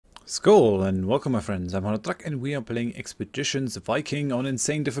Skull and welcome my friends, I'm Drak and we are playing Expeditions Viking on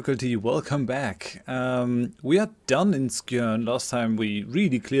insane difficulty. Welcome back. We are done in Skjern. Last time we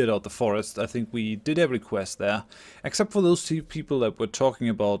really cleared out the forest. I think we did every quest there, except for those two people that were talking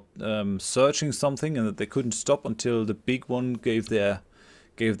about searching something and that they couldn't stop until the big one gave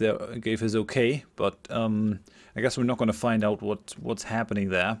his okay. But I guess we're not going to find out what's happening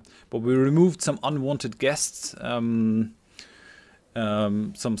there. But we removed some unwanted guests.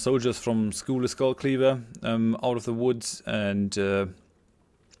 Some soldiers from School of Skullcleaver out of the woods, and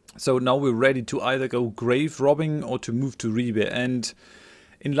so now we're ready to either go grave robbing or to move to Ribe. And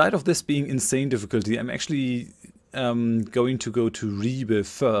in light of this being insane difficulty, I'm actually going to go to Ribe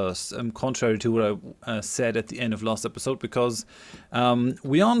first, contrary to what I said at the end of last episode, because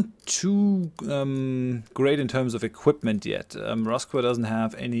we aren't too great in terms of equipment yet. Ragnar doesn't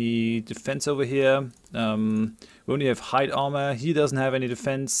have any defense over here. We only have hide armor. He doesn't have any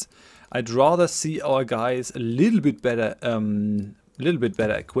defense. I'd rather see our guys a little bit better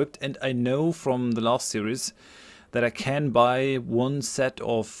equipped, and I know from the last series that I can buy one set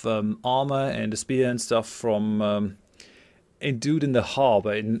of armor and a spear and stuff from a dude in the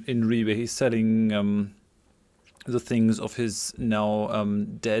harbor in Ribe. He's selling the things of his now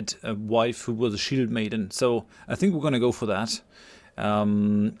dead wife, who was a shield maiden. So I think we're gonna go for that.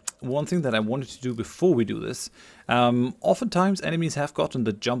 One thing that I wanted to do before we do this, oftentimes enemies have gotten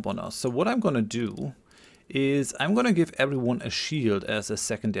the jump on us. So what I'm gonna do is I'm going to give everyone a shield as a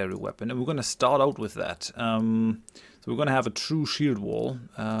secondary weapon, and we're going to start out with that. So we're going to have a true shield wall.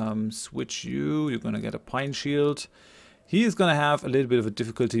 Switch you're going to get a pine shield. He is going to have a little bit of a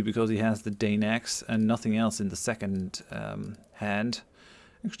difficulty because he has the Dane axe and nothing else in the second hand.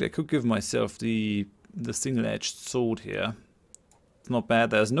 Actually, I could give myself the single-edged sword here. It's not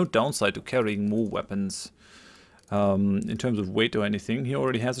bad. There's no downside to carrying more weapons. In terms of weight or anything. He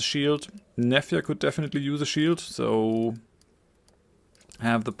already has a shield. Nefja could definitely use a shield, so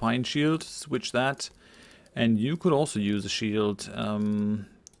have the pine shield, switch that. And you could also use a shield.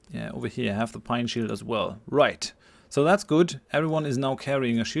 Yeah, over here, have the pine shield as well. Right, so that's good. Everyone is now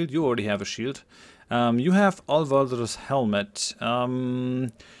carrying a shield. You already have a shield. You have Alvaldra's helmet.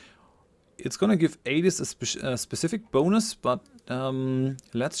 It's gonna give Adis a specific bonus, but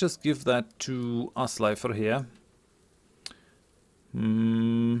let's just give that to Asleifer here.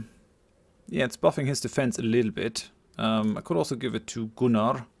 Yeah, it's buffing his defense a little bit. I could also give it to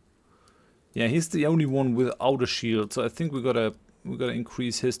Gunnar. Yeah, he's the only one without a shield, so I think we gotta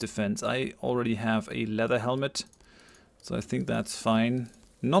increase his defense. I already have a leather helmet, so I think that's fine.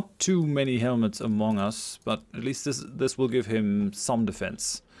 Not too many helmets among us, but at least this will give him some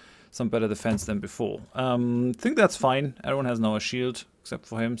defense, some better defense than before. I think that's fine. Everyone has now a shield except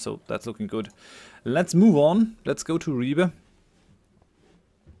for him, so that's looking good. Let's move on. Let's go to Ribe.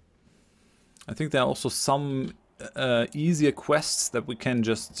 I think there are also some easier quests that we can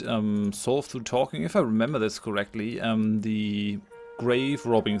just solve through talking. If I remember this correctly, the grave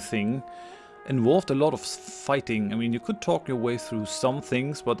robbing thing involved a lot of fighting. I mean, you could talk your way through some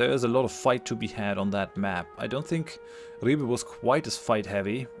things, but there is a lot of fight to be had on that map. I don't think Ribe was quite as fight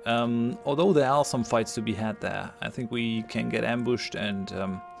heavy, although there are some fights to be had there. I think we can get ambushed, and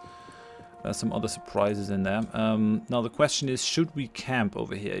there's some other surprises in there. Now the question is, should we camp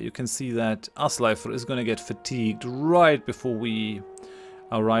over here? You can see that Asleifer is going to get fatigued right before we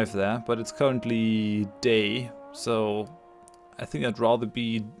arrive there, but it's currently day, so I think I'd rather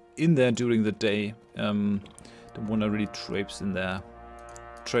be in there during the day. Don't want to really traipse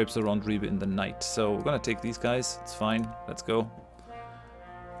around Ribe in the night. So we're going to take these guys. It's fine. Let's go.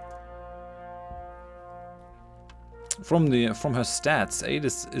 From her stats,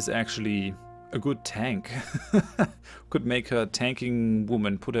 Adis is actually a good tank. Could make her a tanking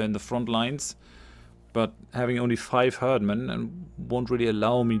woman, put her in the front lines, but having only 5 herdmen and won't really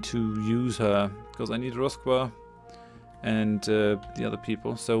allow me to use her because I need Ragnar and the other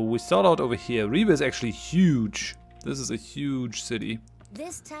people. So we start out over here. Ribe is actually huge. This is a huge city.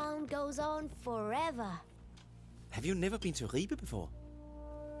 This town goes on forever. Have you never been to Ribe before?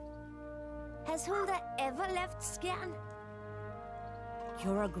 Has Hulda ever left Skjern?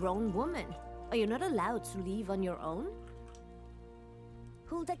 You're a grown woman. Are you not allowed to leave on your own?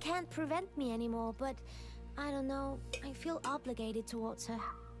 Hulda can't prevent me anymore, but I don't know. I feel obligated towards her.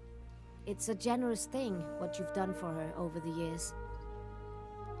 It's a generous thing, what you've done for her over the years.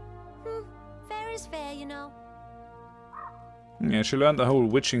 Fair is fair, you know. Yeah, she learned the whole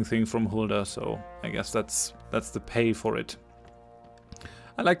witching thing from Hulda, so I guess that's the pay for it.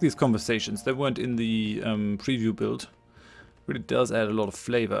 I like these conversations. They weren't in the preview build. Really does add a lot of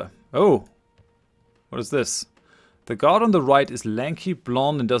flavor. Oh! What is this? The guard on the right is lanky,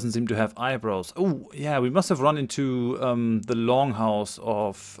 blonde, and doesn't seem to have eyebrows. Oh, yeah, we must have run into the longhouse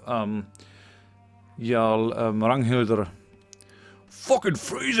of Jarl Ranghilder. Fucking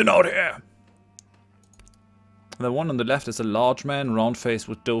freezing out here! The one on the left is a large man, round-faced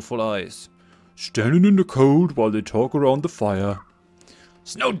with doleful eyes. Standing in the cold while they talk around the fire.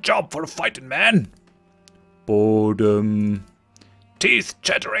 It's no job for a fighting man. Boredom. Teeth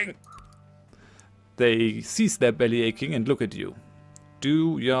chattering. They cease their belly aching and look at you.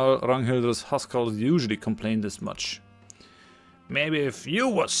 Do Jarl Ranghilder's huskarls usually complain this much? Maybe if you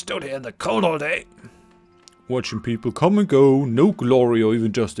was stood here in the cold all day. Watching people come and go, no glory or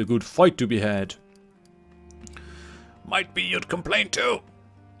even just a good fight to be had. Might be you'd complain too.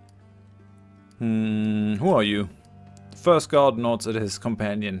 Who are you? The first guard nods at his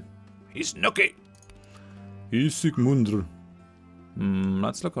companion. He's Nookie. He's Sigmundr.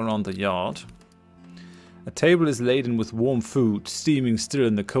 Let's look around the yard. A table is laden with warm food, steaming still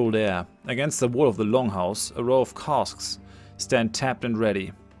in the cold air. Against the wall of the longhouse, a row of casks stand tapped and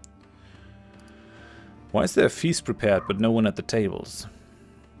ready. Why is there a feast prepared but no one at the tables?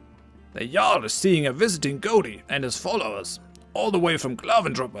 The Jarl is seeing a visiting Goaty and his followers. All the way from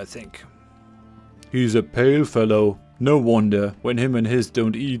Glavendrup, I think. He's a pale fellow. No wonder, when him and his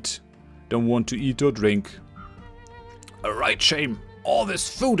don't want to eat or drink. A right shame. All this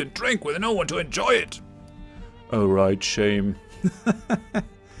food and drink with no one to enjoy it. A right shame.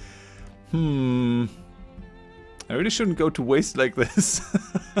 I really shouldn't go to waste like this.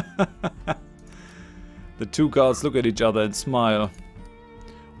 The two guards look at each other and smile.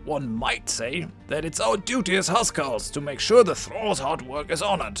 One might say that it's our duty as huskarls to make sure the thrall's hard work is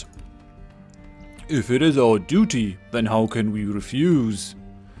honored. If it is our duty, then how can we refuse?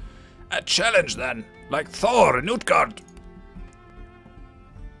 A challenge then, like Thor and Utgard.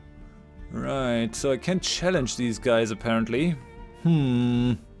 Right, so I can challenge these guys apparently.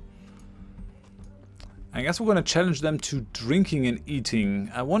 I guess we're gonna challenge them to drinking and eating.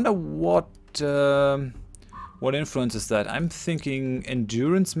 I wonder what influences that. I'm thinking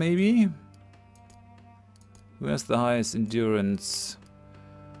endurance maybe? Who has the highest endurance?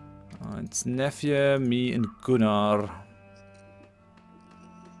 It's Nefje, me and Gunnar.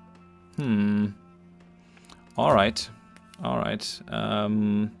 Alright. Alright.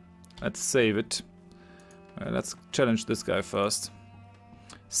 Let's save it. Let's challenge this guy first.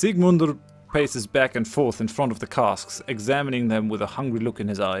 Sigmundr paces back and forth in front of the casks, examining them with a hungry look in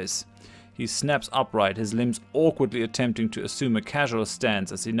his eyes. He snaps upright, his limbs awkwardly attempting to assume a casual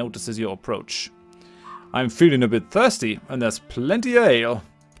stance as he notices your approach. I'm feeling a bit thirsty, and there's plenty of ale.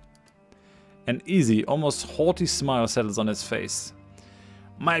 An easy, almost haughty smile settles on his face.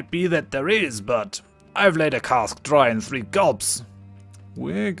 Might be that there is, but I've laid a cask dry in 3 gulps.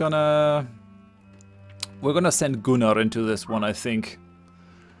 We're gonna send Gunnar into this one, I think.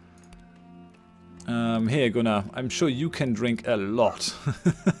 Here, Gunnar, I'm sure you can drink a lot.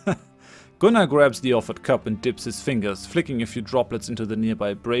 Gunnar grabs the offered cup and dips his fingers, flicking a few droplets into the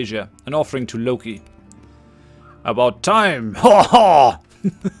nearby brazier, an offering to Loki. About time! Ha ha!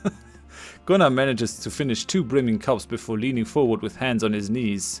 Gunnar manages to finish 2 brimming cups before leaning forward with hands on his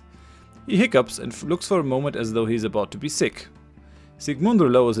knees. He hiccups and looks for a moment as though he's about to be sick.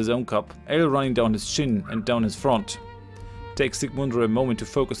 Sigmundr lowers his own cup, ale running down his chin and down his front. It takes Sigmundr a moment to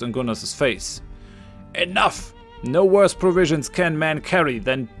focus on Gunnar's face. Enough! No worse provisions can man carry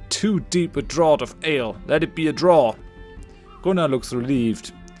than too deep a draught of ale. Let it be a draw. Gunnar looks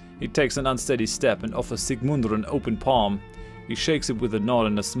relieved. He takes an unsteady step and offers Sigmundr an open palm. He shakes it with a nod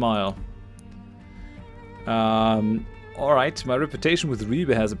and a smile. Alright, my reputation with Ribe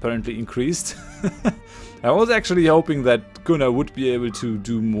has apparently increased. I was actually hoping that Gunnar would be able to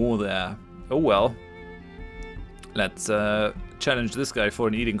do more there. Oh well. Let's challenge this guy for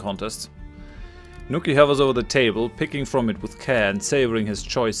an eating contest. Nookie hovers over the table, picking from it with care and savoring his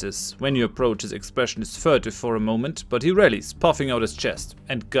choices. When you approach, his expression is furtive for a moment, but he rallies, puffing out his chest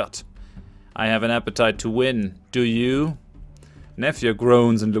and gut. I have an appetite to win. Do you? Nefje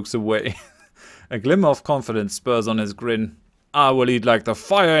groans and looks away. A glimmer of confidence spurs on his grin. I will eat like the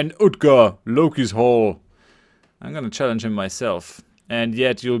fire in Utgard, Loki's hall. I'm gonna challenge him myself. And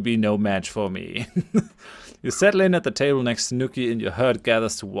yet you'll be no match for me. You settle in at the table next to Nookie and your herd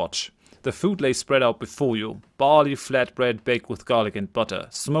gathers to watch. The food lays spread out before you. Barley flatbread baked with garlic and butter.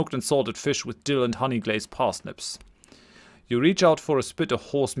 Smoked and salted fish with dill and honey glazed parsnips. You reach out for a spit of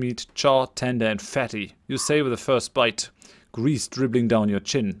horse meat, charred, tender and fatty. You savor the first bite. Grease dribbling down your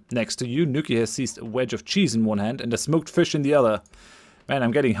chin. Next to you, Nookie has seized a wedge of cheese in one hand and a smoked fish in the other. Man,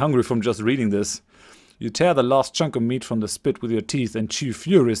 I'm getting hungry from just reading this. You tear the last chunk of meat from the spit with your teeth and chew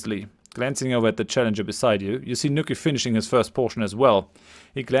furiously. Glancing over at the challenger beside you, you see Nuki finishing his first portion as well.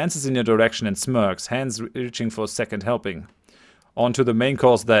 He glances in your direction and smirks, hands reaching for a second helping. On to the main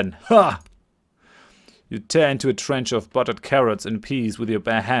course then. Ha! You tear into a trench of buttered carrots and peas with your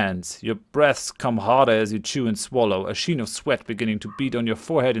bare hands. Your breaths come harder as you chew and swallow, a sheen of sweat beginning to bead on your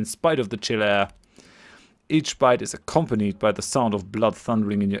forehead in spite of the chill air. Each bite is accompanied by the sound of blood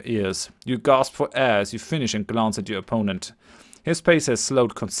thundering in your ears. You gasp for air as you finish and glance at your opponent. His pace has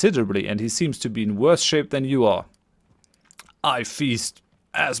slowed considerably and he seems to be in worse shape than you are. I feast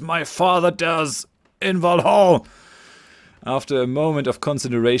as my father does in Valhall. After a moment of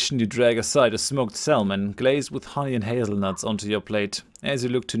consideration, you drag aside a smoked salmon, glazed with honey and hazelnuts, onto your plate. As you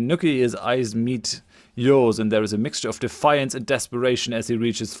look to Nuki, his eyes meet yours and there is a mixture of defiance and desperation as he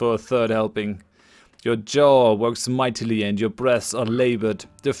reaches for a third helping. Your jaw works mightily and your breaths are labored.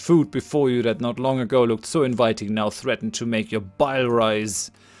 The food before you that not long ago looked so inviting now threatened to make your bile rise.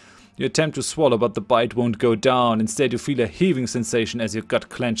 You attempt to swallow but the bite won't go down. Instead you feel a heaving sensation as your gut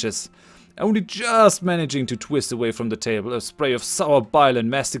clenches. Only just managing to twist away from the table, a spray of sour bile and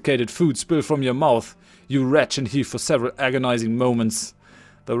masticated food spill from your mouth. You retch and heave for several agonizing moments.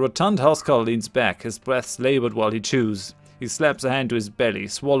 The rotund housecarl leans back, his breaths labored while he chews. He slaps a hand to his belly,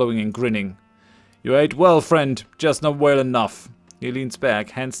 swallowing and grinning. You ate well, friend, just not well enough. He leans back,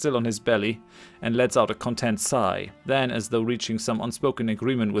 hand still on his belly, and lets out a content sigh. Then, as though reaching some unspoken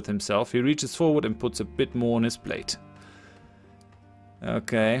agreement with himself, he reaches forward and puts a bit more on his plate.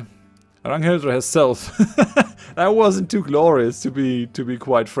 Okay. Ranghildr herself. That wasn't too glorious, to be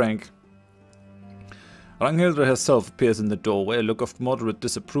quite frank. Ranghildr herself appears in the doorway, a look of moderate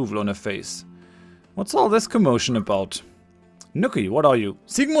disapproval on her face. What's all this commotion about? Nuki, what are you?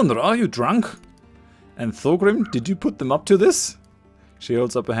 Sigmundr, are you drunk? And Thorgrim, did you put them up to this? She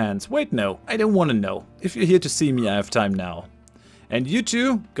holds up her hands. Wait, no, I don't want to know. If you're here to see me, I have time now. And you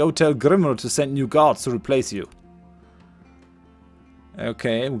two, go tell Grimr to send new guards to replace you.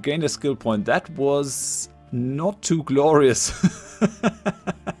 Okay, we gained a skill point. That was not too glorious.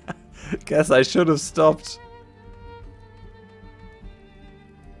 Guess I should have stopped.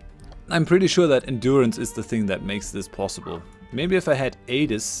 I'm pretty sure that endurance is the thing that makes this possible. Maybe if I had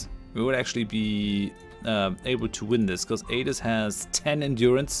Adis, we would actually be able to win this, because Adis has 10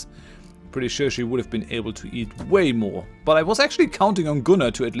 endurance. Pretty sure she would have been able to eat way more. But I was actually counting on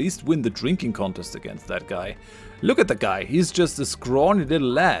Gunnar to at least win the drinking contest against that guy. Look at the guy, he's just a scrawny little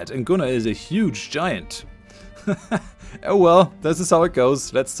lad, and Gunnar is a huge giant. Oh well, this is how it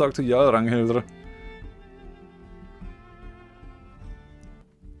goes. Let's talk to Jarl Ranghildr.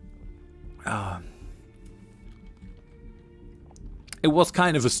 It was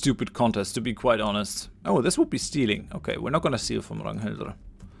kind of a stupid contest, to be quite honest. Oh, this would be stealing. Okay, we're not gonna steal from Ranghildr.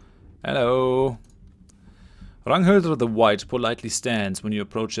 Hello. Ranghildr the White politely stands when you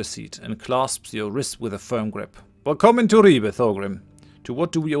approach her seat and clasps your wrist with a firm grip. Welcome to Ribe, Thorgrim. To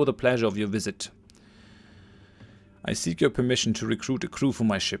what do we owe the pleasure of your visit? I seek your permission to recruit a crew for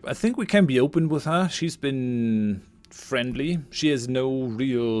my ship. I think we can be open with her. She's been friendly. She has no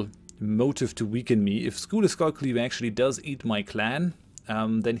real motive to weaken me. If Skule Skullcleaver actually does eat my clan,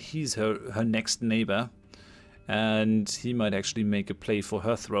 then he's her next neighbor. And he might actually make a play for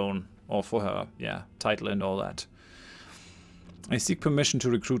her throne. Or for her, yeah, title and all that. I seek permission to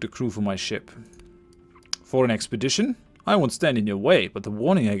recruit a crew for my ship. For an expedition? I won't stand in your way, but the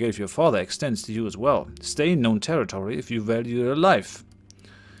warning I gave your father extends to you as well. Stay in known territory if you value your life.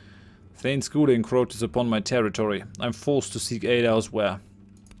 Thane Skule encroaches upon my territory. I'm forced to seek aid elsewhere.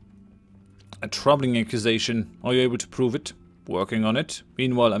 A troubling accusation. Are you able to prove it? Working on it.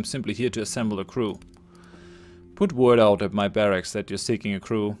 Meanwhile, I'm simply here to assemble a crew. Put word out at my barracks that you're seeking a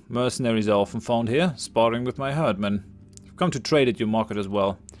crew. Mercenaries are often found here, sparring with my herdmen. I've come to trade at your market as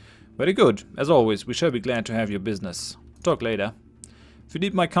well. Very good. As always, we shall be glad to have your business. Talk later. If you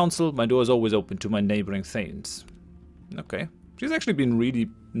need my counsel, my door is always open to my neighbouring thanes. Okay. She's actually been really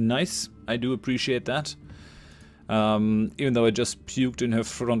nice. I do appreciate that. Even though I just puked in her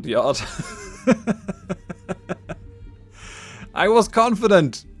front yard. I was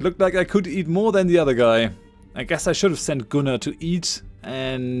confident. Looked like I could eat more than the other guy. I guess I should have sent Gunnar to eat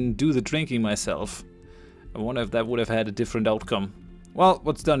and do the drinking myself. I wonder if that would have had a different outcome. Well,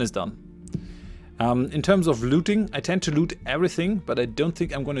 what's done is done. In terms of looting, I tend to loot everything, but I don't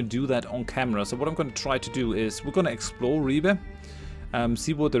think I'm going to do that on camera. So what I'm going to try to do is we're going to explore Ribe,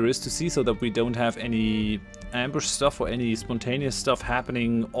 see what there is to see so that we don't have any ambush stuff or any spontaneous stuff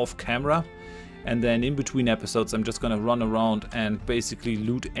happening off camera. And then in between episodes, I'm just going to run around and basically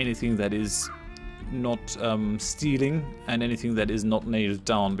loot anything that is not stealing and anything that is not nailed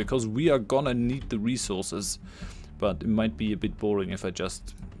down, because we are gonna need the resources. but it might be a bit boring if I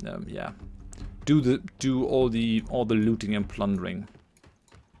just, yeah, do all the looting and plundering.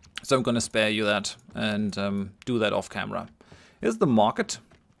 So I'm gonna spare you that and do that off camera. Here's the market.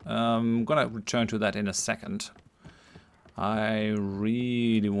 I'm gonna return to that in a second. I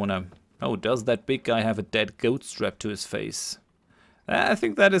really wanna... Oh, does that big guy have a dead goat strapped to his face? I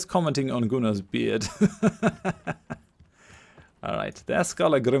think that is commenting on Gunnar's beard. Alright, there's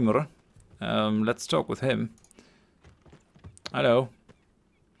Skallagrimr. Let's talk with him. Hello.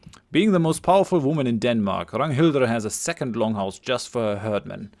 Being the most powerful woman in Denmark, Ragnhildr has a second longhouse just for her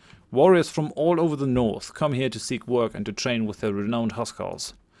herdmen. Warriors from all over the north come here to seek work and to train with their renowned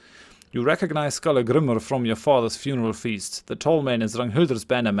Huskarls. You recognize Skallagrimr from your father's funeral feast. The tall man is Ragnhildr's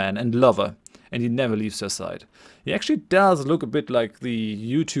bannerman and lover, and he never leaves her side. He actually does look a bit like the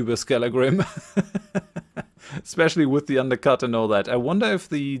YouTuber Skallagrim. Especially with the undercut and all that. I wonder if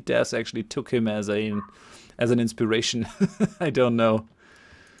the devs actually took him as an inspiration. I don't know.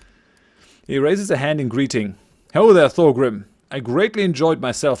 He raises a hand in greeting. Hello there, Thorgrim. I greatly enjoyed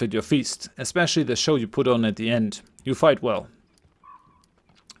myself at your feast, especially the show you put on at the end. You fight well.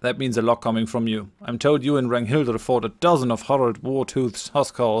 That means a lot coming from you. I'm told you and Ragnhildr fought a dozen of horrid war-toothed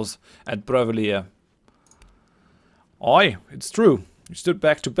Huskarls at Bravelier. Aye, it's true. You stood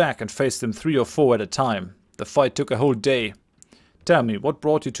back to back and faced them 3 or 4 at a time. The fight took a whole day. Tell me, what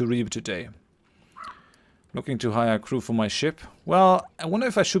brought you to Ribe today? Looking to hire a crew for my ship? Well, I wonder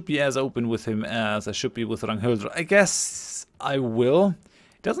if I should be as open with him as I should be with Ragnhildr. I guess I will.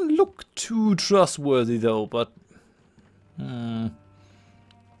 It doesn't look too trustworthy though, but...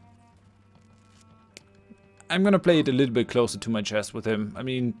 I'm gonna play it a little bit closer to my chest with him. I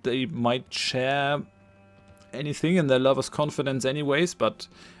mean, they might share anything in their lover's confidence anyways, but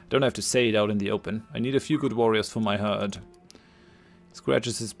I don't have to say it out in the open. I need a few good warriors for my herd. He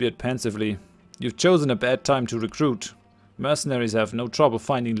scratches his beard pensively. You've chosen a bad time to recruit. Mercenaries have no trouble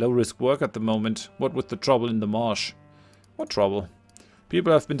finding low-risk work at the moment. What with the trouble in the marsh? What trouble?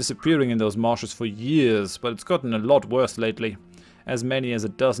 People have been disappearing in those marshes for years, but it's gotten a lot worse lately. As many as a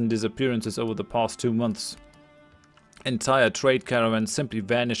dozen disappearances over the past 2 months. Entire trade caravans simply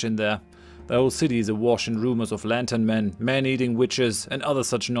vanish in there. The whole city is awash in rumors of lantern men, man-eating witches, and other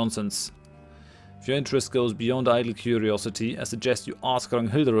such nonsense. If your interest goes beyond idle curiosity, I suggest you ask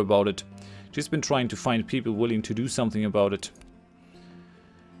Ragnhildr about it. She's been trying to find people willing to do something about it.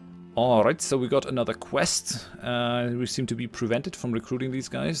 Alright, so we got another quest. We seem to be prevented from recruiting these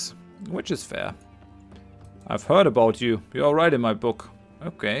guys, which is fair. I've heard about you. You're alright in my book.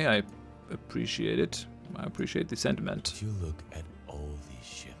 Okay, I appreciate it. I appreciate the sentiment. You look at all these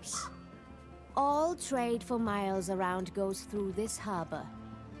ships. All trade for miles around goes through this harbor.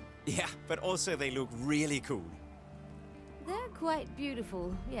 Yeah, but also they look really cool. They're quite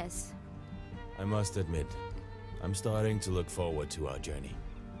beautiful, yes. I must admit, I'm starting to look forward to our journey.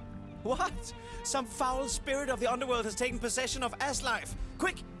 What? Some foul spirit of the underworld has taken possession of Aslife.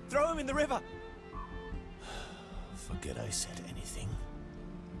 Quick, throw him in the river. Forget I said anything.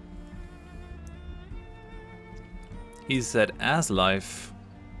 He said Aslife.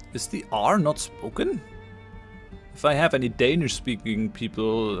 Is the R not spoken? If I have any Danish-speaking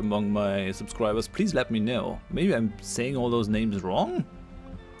people among my subscribers, please let me know. Maybe I'm saying all those names wrong?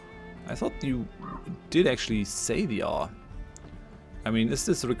 I thought you did actually say the R. I mean, is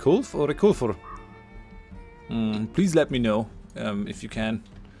this Rekulf or Rekulfur? Please let me know if you can.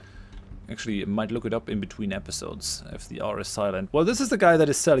 Actually, I might look it up in between episodes if the R is silent. Well, this is the guy that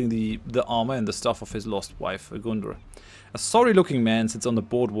is selling the armor and the stuff of his lost wife, Gundr. A sorry-looking man sits on the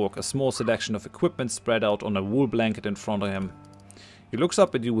boardwalk, a small selection of equipment spread out on a wool blanket in front of him. He looks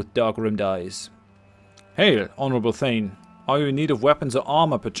up at you with dark-rimmed eyes. Hail, Honorable Thane. Are you in need of weapons or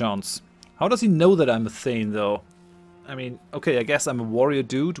armor, perchance? How does he know that I'm a Thane, though? I mean, okay, I guess I'm a warrior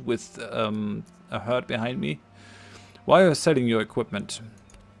dude with a herd behind me. Why are you selling your equipment?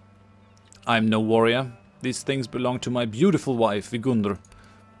 I'm no warrior. These things belong to my beautiful wife, Vigundr.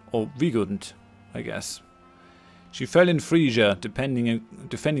 Or Vigund, I guess. She fell in Frisia,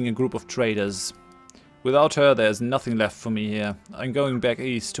 defending a group of traders. Without her, there's nothing left for me here. I'm going back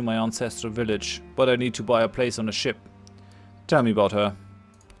east to my ancestral village, but I need to buy a place on a ship. Tell me about her.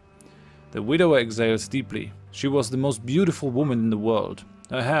 The widower exhales deeply. She was the most beautiful woman in the world.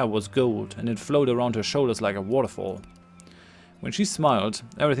 Her hair was gold, and it flowed around her shoulders like a waterfall. When she smiled,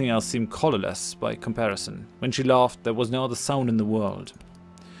 everything else seemed colorless by comparison. When she laughed, there was no other sound in the world.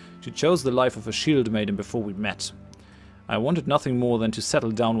 She chose the life of a shield maiden before we met. I wanted nothing more than to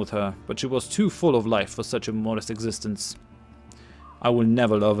settle down with her, but she was too full of life for such a modest existence. I will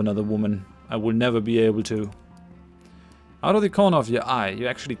never love another woman. I will never be able to. Out of the corner of your eye, you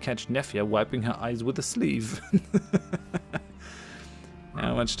actually catch Nefia wiping her eyes with a sleeve.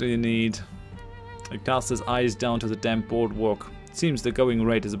 How much do you need? He casts his eyes down to the damp boardwalk. It seems the going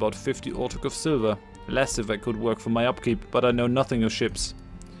rate is about 50 ortuk of silver. Less if I could work for my upkeep, but I know nothing of ships.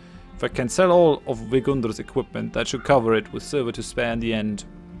 If I can sell all of Vigundra's equipment, that should cover it, with silver to spare in the end.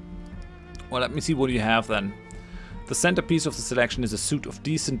 Well, let me see what you have then. The centerpiece of the selection is a suit of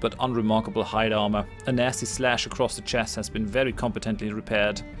decent but unremarkable hide armor. A nasty slash across the chest has been very competently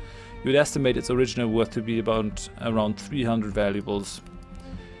repaired. You would estimate its original worth to be about around 300 valuables.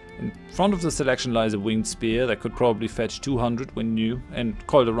 In front of the selection lies a winged spear that could probably fetch 200 when new, and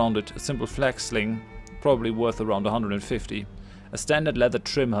coiled around it a simple flax sling, probably worth around 150. A standard leather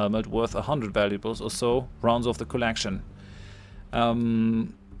trim helmet worth 100 valuables or so rounds off the collection.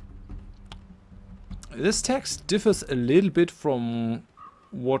 This text differs a little bit from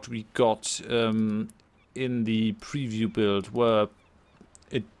what we got in the preview build, where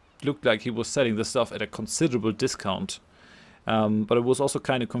it looked like he was selling the stuff at a considerable discount. But it was also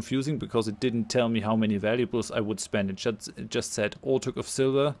kind of confusing because it didn't tell me how many valuables I would spend. It just said ortuk of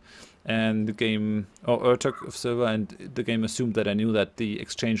silver, and the game, or urtuk of silver, and the game assumed that I knew that the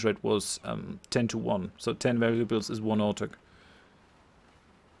exchange rate was 10 to 1. So 10 valuables is 1 ortuk.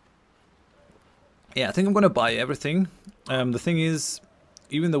 Yeah, I think I'm gonna buy everything. The thing is,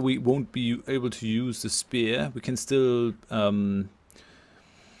 even though we won't be able to use the spear, we can still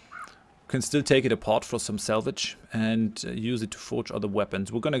take it apart for some salvage and use it to forge other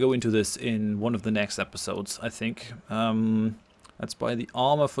weapons. We're gonna go into this in one of the next episodes, I think. Let's buy the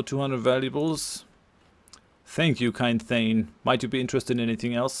armor for 200 valuables. Thank you, kind thane. Might you be interested in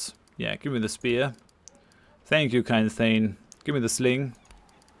anything else? Yeah, give me the spear. Thank you, kind thane. Give me the sling.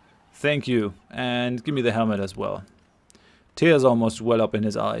 Thank you, and give me the helmet as well. Tears almost well up in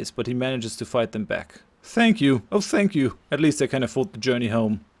his eyes, but he manages to fight them back. Thank you, oh thank you, at least I can afford the journey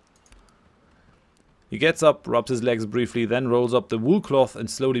home. He gets up, rubs his legs briefly, then rolls up the wool cloth and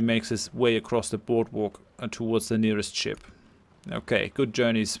slowly makes his way across the boardwalk towards the nearest ship. Okay, good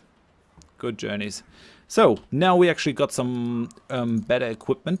journeys. Good journeys. So, now we actually got some better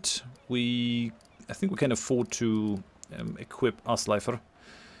equipment. I think we can afford to equip Asleifer.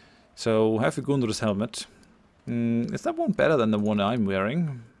 So, have a Gundra's helmet. Is that one better than the one I'm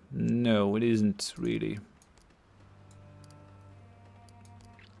wearing? No, it isn't really.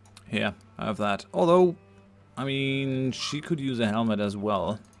 Here, I have that. Although, I mean, she could use a helmet as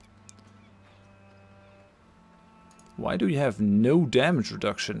well. Why do you have no damage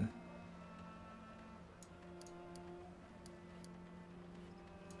reduction?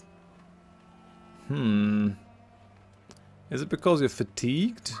 Is it because you're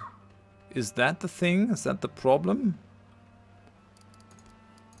fatigued? Is that the thing? Is that the problem?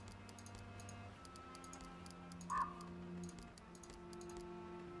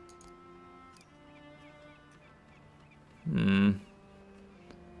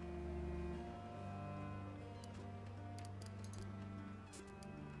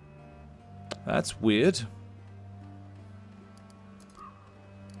 That's weird.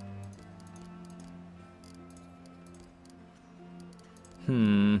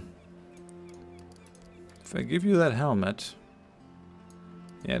 If I give you that helmet...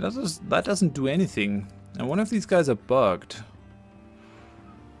 Yeah, that doesn't do anything. And one of these guys are bugged.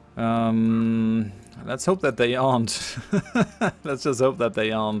 Let's hope that they aren't. Let's just hope that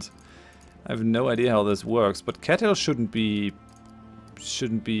they aren't. I have no idea how this works, but cattail shouldn't be...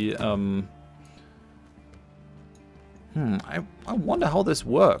 I wonder how this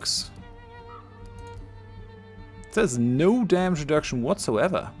works. It says no damage reduction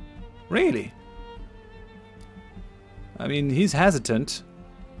whatsoever. Really? I mean, he's hesitant.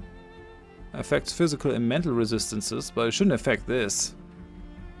 Affects physical and mental resistances, but it shouldn't affect this.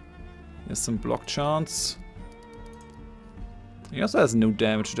 There's some block chance. He also has no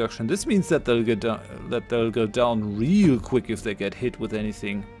damage reduction. This means that they'll go down real quick if they get hit with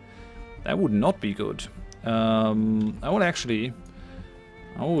anything. That would not be good. I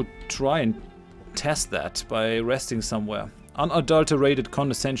will try and test that by resting somewhere. Unadulterated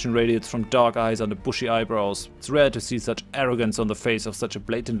condescension radiates from dark eyes under bushy eyebrows. It's rare to see such arrogance on the face of such a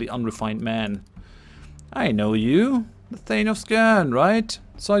blatantly unrefined man. I know you. The Thane of Skjern, right?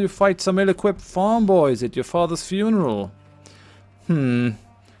 Saw you fight some ill-equipped farm boys at your father's funeral. I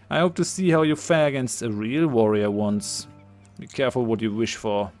hope to see how you fare against a real warrior once. Be careful what you wish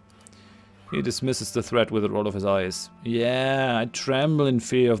for. He dismisses the threat with a roll of his eyes. Yeah, I tremble in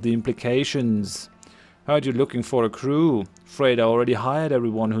fear of the implications. Heard you looking for a crew. Afraid I already hired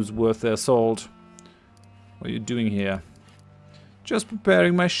everyone who's worth their salt. What are you doing here? Just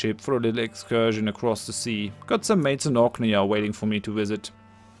preparing my ship for a little excursion across the sea. Got some mates in Ragnar waiting for me to visit.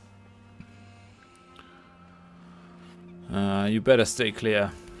 You better stay clear.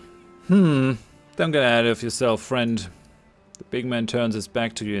 Don't get ahead of yourself, friend. The big man turns his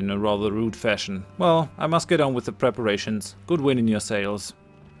back to you in a rather rude fashion. Well, I must get on with the preparations. Good wind in your sails.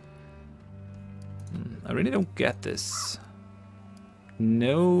 I really don't get this.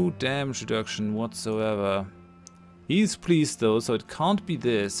 No damage reduction whatsoever. He's pleased though, so it can't be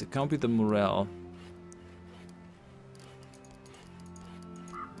this. It can't be the morale.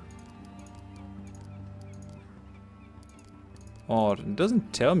 Odd. It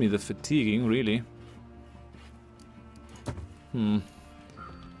doesn't tell me the fatiguing, really.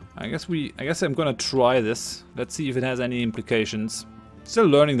 I guess I'm gonna try this. Let's see if it has any implications. Still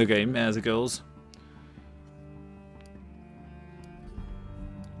learning the game as it goes.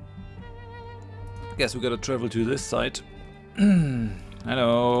 Guess we gotta travel to this site.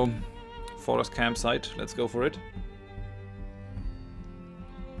 Hello. Forest campsite. Let's go for it.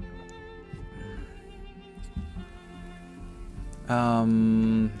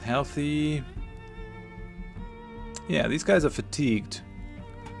 Healthy. Yeah, these guys are fatigued.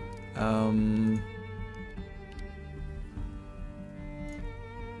 I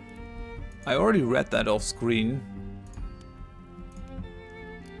already read that off screen.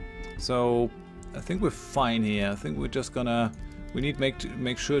 So I think we're fine here. I think we're just gonna... We need to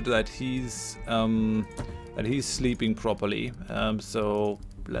make sure that he's sleeping properly. So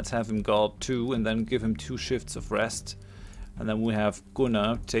let's have him guard 2 and then give him 2 shifts of rest. And then we have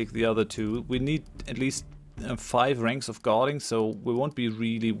Gunnar take the other 2. We need at least 5 ranks of guarding, so we won't be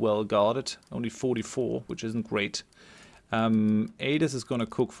really well guarded. Only 44, which isn't great. Adis is gonna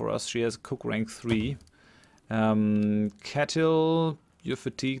cook for us. She has cook rank 3. Kettil, you're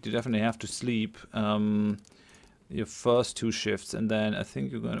fatigued. You definitely have to sleep. Your first 2 shifts, and then I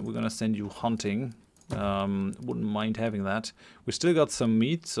think we're gonna send you hunting. Wouldn't mind having that. We still got some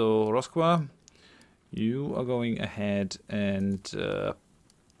meat, so Rosqua, you are going ahead and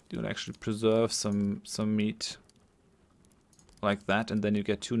you'll actually preserve some meat like that, and then you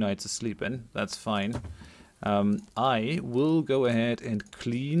get 2 nights of sleep in. That's fine. I will go ahead and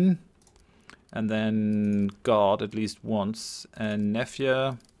clean and then guard at least once, and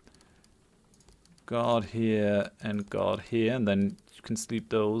Nefja guard here and guard here, and then you can sleep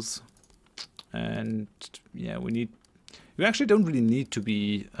those. And yeah, we actually don't really need to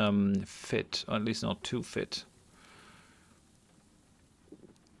be fit, or at least not too fit.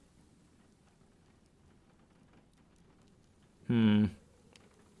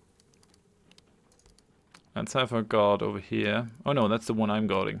 Let's have our guard over here. Oh no, that's the one I'm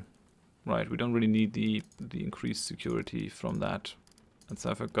guarding. Right, we don't really need the increased security from that. Let's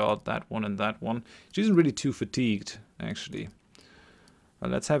have a guard that one and that one. She isn't really too fatigued, actually.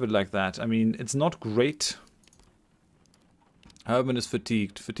 Well, let's have it like that. I mean, it's not great. Herman is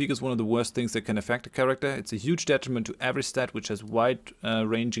fatigued. Fatigue is one of the worst things that can affect a character. It's a huge detriment to every stat which has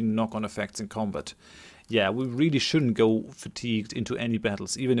wide-ranging knock-on effects in combat. Yeah, we really shouldn't go fatigued into any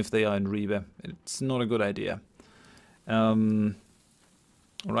battles, even if they are in Ribe. It's not a good idea.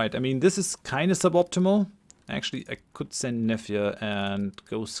 Right, I mean, this is kind of suboptimal. Actually, I could send Nefja and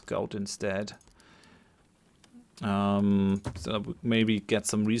go scout instead. So maybe get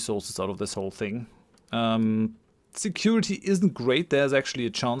some resources out of this whole thing. Security isn't great. There's actually a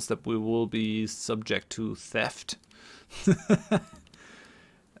chance that we will be subject to theft.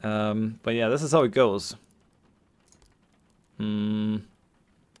 But yeah, this is how it goes. I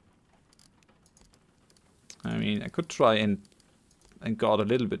mean, I could try and guard a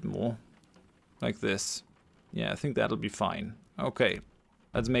little bit more. Like this. Yeah, I think that'll be fine. Okay,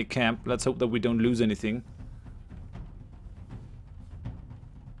 let's make camp. Let's hope that we don't lose anything.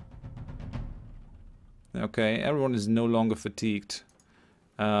 Okay, everyone is no longer fatigued.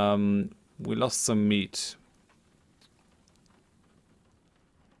 We lost some meat.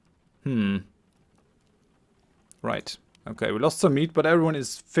 Right. Okay, we lost some meat, but everyone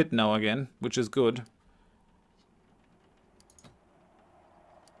is fit now again, which is good.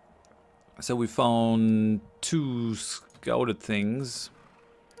 So we found 2 scouted things.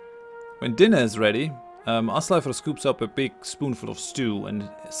 When dinner is ready, Asleifr scoops up a big spoonful of stew and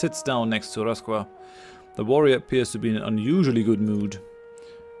sits down next to Rosqua. The warrior appears to be in an unusually good mood.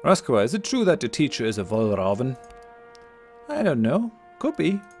 Rosqua, is it true that the teacher is a Volraven? I don't know. Could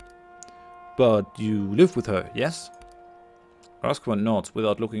be. But you live with her, yes? Rosqua nods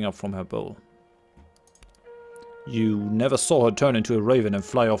without looking up from her bowl. You never saw her turn into a raven and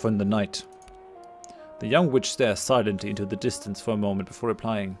fly off in the night. The young witch stares silently into the distance for a moment before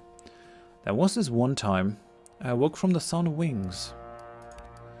replying. There was this one time I awoke from the sound of wings.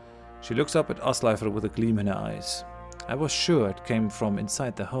 She looks up at Asleifr with a gleam in her eyes. I was sure it came from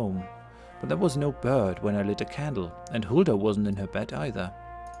inside the home, but there was no bird when I lit a candle, and Hulda wasn't in her bed either.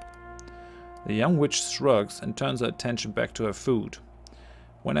 The young witch shrugs and turns her attention back to her food.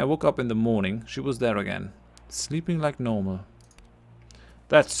 When I woke up in the morning, she was there again, sleeping like normal.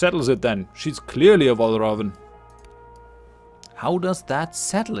 That settles it then. She's clearly a Valraven. How does that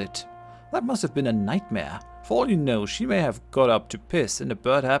settle it? That must have been a nightmare. For all you know, she may have got up to piss and the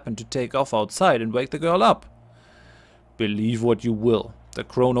bird happened to take off outside and wake the girl up. Believe what you will. The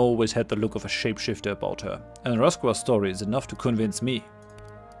crone always had the look of a shapeshifter about her, and Rosqua's story is enough to convince me.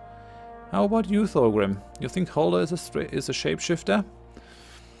 How about you, Thorgrim? You think Hulda is a shapeshifter?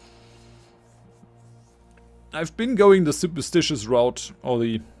 I've been going the superstitious route, or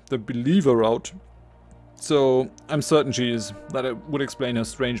the believer route, so I'm certain she is. That would explain her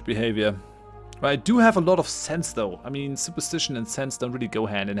strange behavior. But I do have a lot of sense though. I mean, superstition and sense don't really go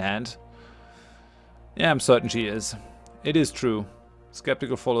hand in hand. Yeah, I'm certain she is. It is true.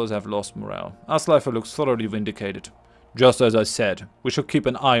 Skeptical followers have lost morale. Asleifr looks thoroughly vindicated. Just as I said, we should keep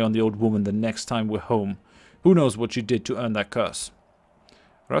an eye on the old woman the next time we're home. Who knows what she did to earn that curse?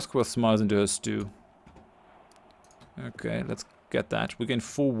 Rosqua smiles into her stew. Okay, let's get that. We gain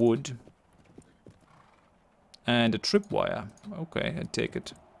 4 wood. And a tripwire. Okay, I take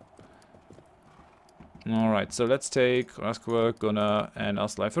it. Alright, so let's take Rosqua, Gunnar, and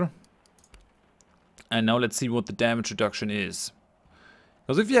Asleifr. And now let's see what the damage reduction is.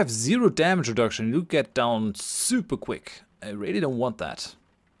 Because if you have 0 damage reduction, you get down super quick. I really don't want that.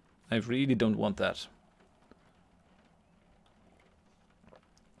 I really don't want that.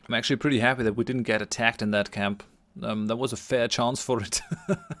 I'm actually pretty happy that we didn't get attacked in that camp. There was a fair chance for it.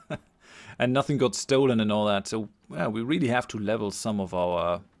 And nothing got stolen and all that. So yeah, we really have to level some of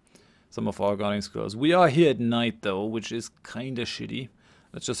our gunning skills. We are here at night though, which is kinda shitty.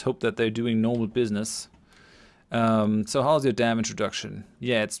 Let's just hope that they're doing normal business. So how's your damage reduction?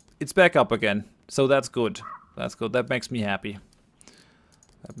 Yeah, it's back up again. So that's good. That's good. That makes me happy.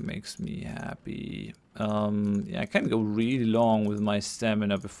 That makes me happy. Yeah, I can go really long with my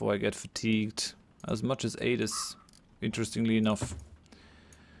stamina before I get fatigued. As much as 8 is, interestingly enough.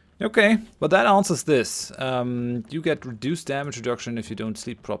 Okay, but that answers this. You get reduced damage reduction if you don't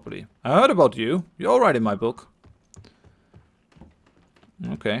sleep properly. I heard about you. You're alright in my book.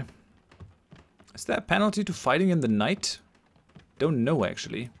 Okay. Is there a penalty to fighting in the night? Don't know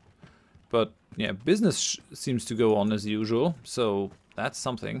actually. But yeah, business seems to go on as usual, so that's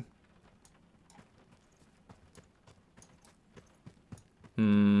something.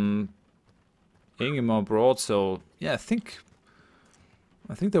 Ingimar Broadsoul. Yeah, I think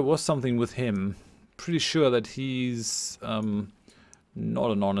there was something with him. Pretty sure that he's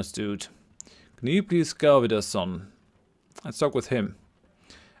not an honest dude. Kniplis Garvidason. Let's talk with him.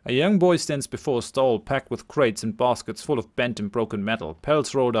 A young boy stands before a stall packed with crates and baskets full of bent and broken metal,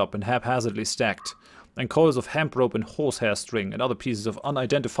 pellets rolled up and haphazardly stacked, and coils of hemp rope and horsehair string and other pieces of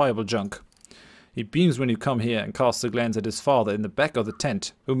unidentifiable junk. He beams when you come here and casts a glance at his father in the back of the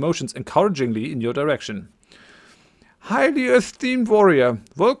tent, who motions encouragingly in your direction. Highly esteemed warrior,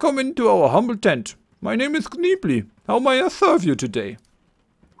 welcome into our humble tent. My name is Knipli. How may I serve you today?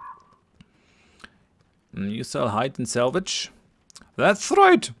 You sell hide and salvage? That's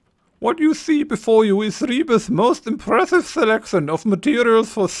right. What you see before you is Ribe's most impressive selection of materials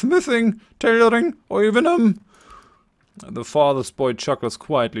for smithing, tailoring, or even The father's boy chuckles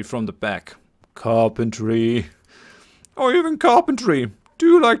quietly from the back. Carpentry. Or even carpentry. Do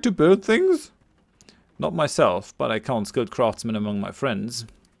you like to build things? Not myself, but I count skilled craftsmen among my friends.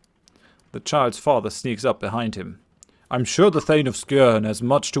 The child's father sneaks up behind him. I'm sure the Thane of Skjern has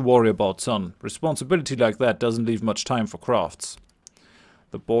much to worry about, son. Responsibility like that doesn't leave much time for crafts.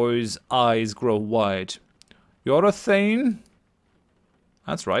 The boy's eyes grow wide. You're a Thane?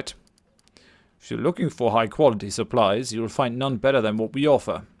 That's right. If you're looking for high-quality supplies, you'll find none better than what we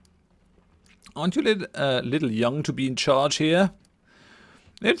offer. Aren't you little young to be in charge here?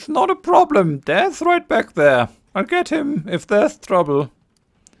 It's not a problem. Dad's right back there. I'll get him if there's trouble.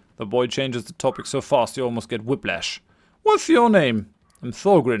 The boy changes the topic so fast you almost get whiplash. What's your name? I'm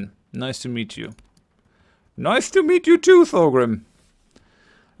Thorgrim. Nice to meet you. Nice to meet you too, Thorgrim.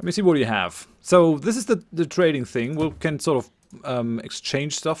 Let me see what you have. So this is the trading thing. We can sort of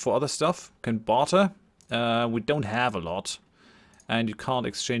exchange stuff for other stuff. Can barter. We don't have a lot. And you can't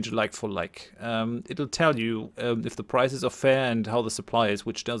exchange it like for like. It'll tell you if the prices are fair and how the supply is,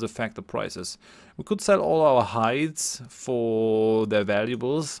 which does affect the prices. We could sell all our hides for their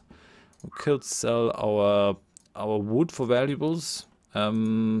valuables. We could sell our wood for valuables.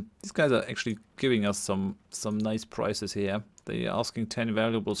 These guys are actually giving us some nice prices here. They're asking 10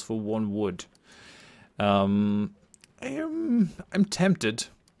 valuables for 1 wood. I'm tempted.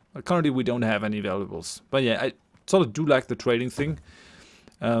 Currently we don't have any valuables. But yeah, I sort of do like the trading thing.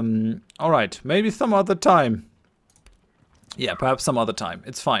 Alright, maybe some other time. Yeah, perhaps some other time.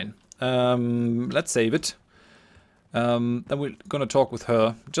 It's fine. Let's save it. Then we're gonna talk with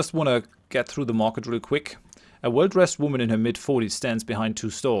her. Just wanna get through the market real quick. A well-dressed woman in her mid-40s stands behind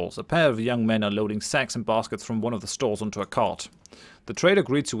 2 stalls. A pair of young men are loading sacks and baskets from one of the stalls onto a cart. The trader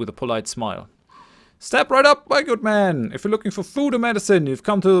greets you with a polite smile. Step right up, my good man. If you're looking for food or medicine, you've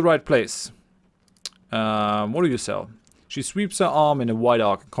come to the right place. What do you sell? She sweeps her arm in a wide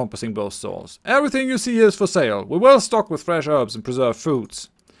arc, encompassing both stalls. Everything you see here is for sale. We're well stocked with fresh herbs and preserved foods.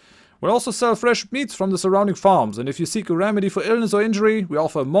 We'll also sell fresh meats from the surrounding farms, and if you seek a remedy for illness or injury, we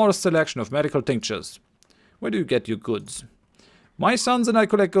offer a modest selection of medical tinctures. Where do you get your goods? My sons and I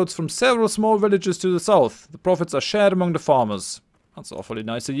collect goods from several small villages to the south. The profits are shared among the farmers. That's awfully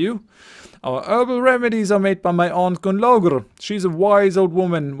nice of you. Our herbal remedies are made by my aunt Gunlaugur. She's a wise old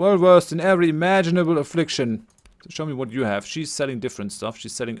woman, well versed in every imaginable affliction. So show me what you have. She's selling different stuff.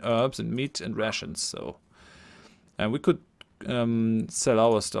 She's selling herbs and meat and rations. So, and we could sell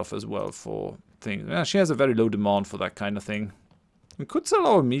our stuff as well for things. Yeah, she has a very low demand for that kind of thing. We could sell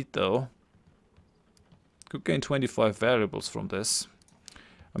our meat though. Could gain 25 valuables from this.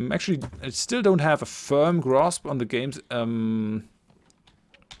 I still don't have a firm grasp on the game's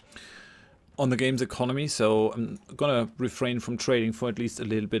economy, so I'm gonna refrain from trading for at least a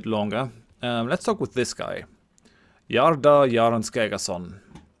little bit longer. Let's talk with this guy, Jarda Jarnskegason.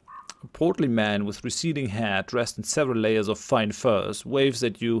 A portly man with receding hair, dressed in several layers of fine furs, waves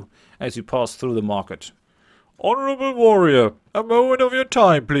at you as you pass through the market. Honorable warrior, a moment of your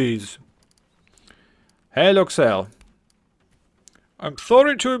time, please. Hey, Loxel. I'm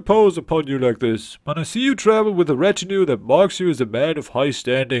sorry to impose upon you like this, but I see you travel with a retinue that marks you as a man of high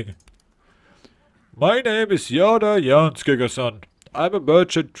standing. My name is Jarda Jarnskegason. I'm a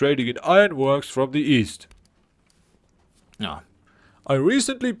merchant trading in ironworks from the east. I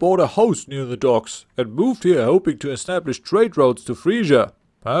recently bought a house near the docks and moved here hoping to establish trade routes to Frisia,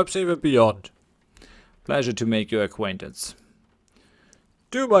 perhaps even beyond. Pleasure to make your acquaintance.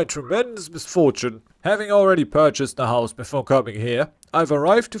 Due to my tremendous misfortune, having already purchased the house before coming here, I've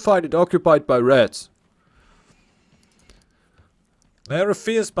arrived to find it occupied by rats. They're a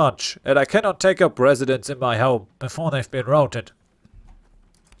fierce bunch, and I cannot take up residence in my home before they've been routed.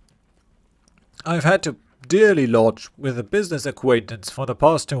 I've had to dearly lodge with a business acquaintance for the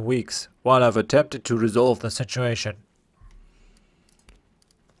past 2 weeks, while I've attempted to resolve the situation.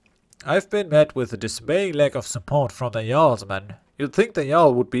 I've been met with a dismaying lack of support from the Jarl's men. You'd think the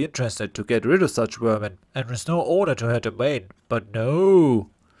Jarl would be interested to get rid of such vermin and restore order to her domain, but no.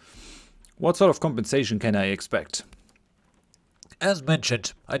 What sort of compensation can I expect? As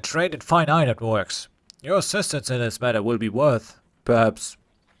mentioned, I trade in fine ironworks. Your assistance in this matter will be worth, perhaps,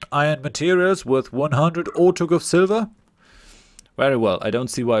 iron materials worth 100 ortug of silver? Very well, I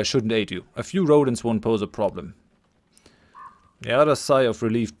don't see why I shouldn't aid you. A few rodents won't pose a problem. The other sigh of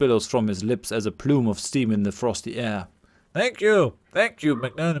relief billows from his lips as a plume of steam in the frosty air. Thank you,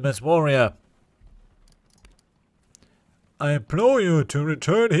 magnanimous warrior. I implore you to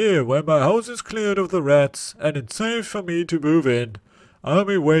return here when my house is cleared of the rats and it's safe for me to move in. I'll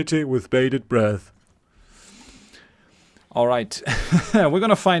be waiting with bated breath. Alright, we're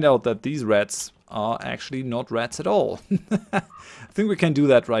gonna find out that these rats are actually not rats at all. I think we can do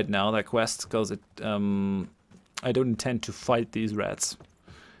that right now, that quest, because I don't intend to fight these rats.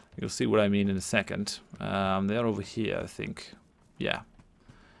 You'll see what I mean in a second. They're over here, I think. Yeah.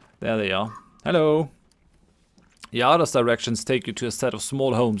 There they are. Hello. Jarda's directions take you to a set of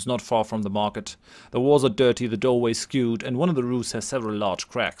small homes not far from the market. The walls are dirty, the doorways skewed, and one of the roofs has several large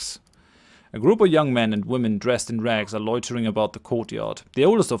cracks. A group of young men and women dressed in rags are loitering about the courtyard. The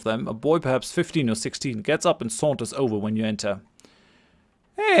oldest of them, a boy perhaps 15 or 16, gets up and saunters over when you enter.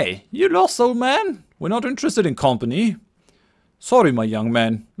 Hey, you lost, old man? We're not interested in company. Sorry, my young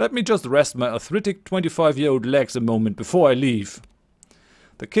man. Let me just rest my arthritic 25-year-old legs a moment before I leave.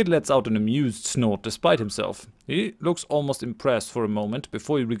 The kid lets out an amused snort despite himself. He looks almost impressed for a moment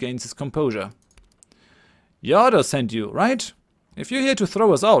before he regains his composure. Jarda sent you, right? If you're here to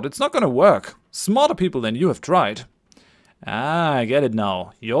throw us out, it's not gonna work. Smarter people than you have tried. Ah, I get it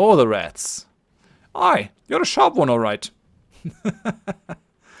now. You're the rats. Aye, you're a sharp one, all right.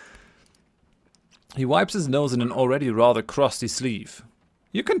 He wipes his nose in an already rather crusty sleeve.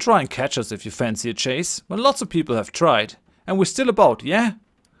 You can try and catch us if you fancy a chase, but lots of people have tried. And we're still about, yeah?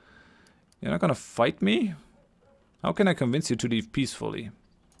 You're not gonna fight me? How can I convince you to leave peacefully?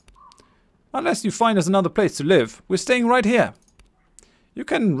 Unless you find us another place to live, we're staying right here. You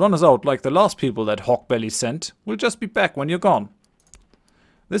can run us out like the last people that Hawkbelly sent. We'll just be back when you're gone.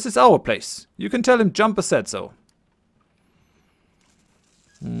 This is our place. You can tell him Jumper said so.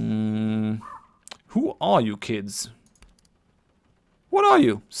 Who are you kids? What are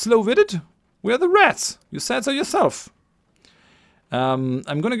you? Slow-witted? We are the rats. You said so yourself. I'm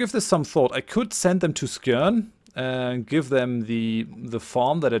gonna give this some thought. I could send them to Skjern and give them the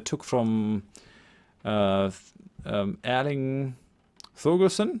farm that I took from Erling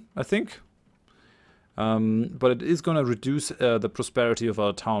Thorgerson, I think. But it is gonna reduce the prosperity of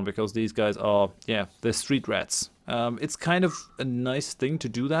our town because these guys are, yeah, they're street rats. It's kind of a nice thing to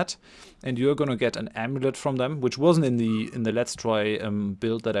do that, and you're gonna get an amulet from them, which wasn't in the Let's Try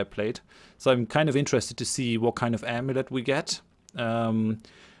build that I played. So I'm kind of interested to see what kind of amulet we get.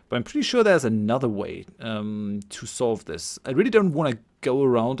 But I'm pretty sure there's another way to solve this. I really don't want to go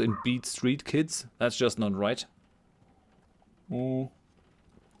around and beat street kids. That's just not right. On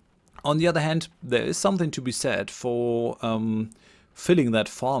the other hand, there is something to be said for filling that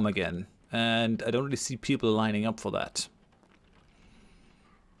farm again. And I don't really see people lining up for that.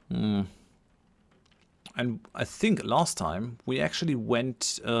 And I think last time we actually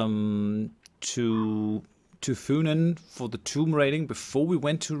went to Funen for the tomb raiding before we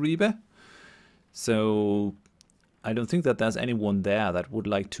went to Ribe. So I don't think that there's anyone there that would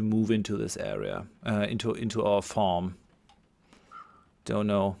like to move into this area, into our farm. Don't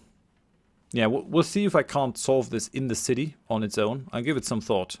know. Yeah, we'll see if I can't solve this in the city on its own. I'll give it some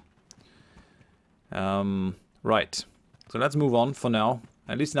thought. Right. So let's move on for now.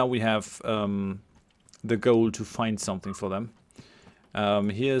 At least now we have the goal to find something for them.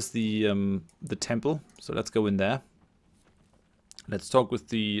 Here's the temple. So let's go in there. Let's talk with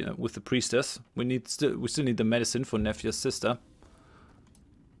the priestess. We still need the medicine for Nefja's sister.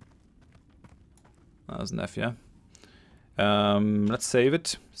 That's Nefja. Let's save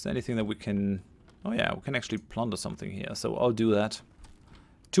it. Is there anything that we can... Oh yeah, we can actually plunder something here. So I'll do that.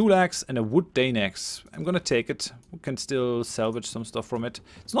 2 lags and a wood Dane axe. I'm gonna take it. We can still salvage some stuff from it.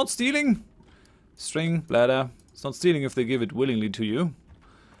 It's not stealing. String, bladder. It's not stealing if they give it willingly to you.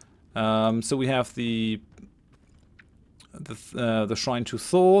 So we have the shrine to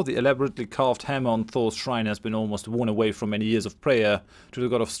Thor. The elaborately carved hammer on Thor's shrine has been almost worn away from many years of prayer to the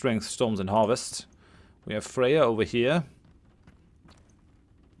god of strength, storms, and harvest. We have Freya over here.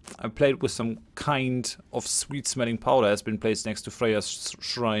 I played with some kind of sweet-smelling powder has been placed next to Freya's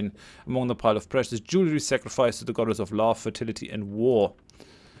shrine among the pile of precious jewelry sacrificed to the goddess of love, fertility, and war.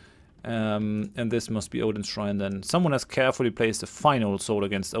 And this must be Odin's shrine then. Someone has carefully placed a fine old sword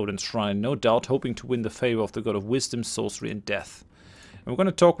against Odin's shrine, no doubt hoping to win the favor of the god of wisdom, sorcery, and death. And we're going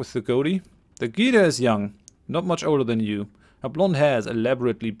to talk with the Godi. The Gita is young, not much older than you. Her blonde hair is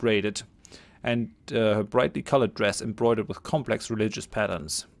elaborately braided, and her brightly colored dress embroidered with complex religious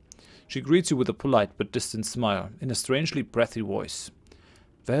patterns. She greets you with a polite but distant smile, in a strangely breathy voice.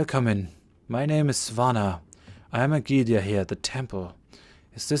 Welcome in. My name is Svana. I am a Gidia here at the temple.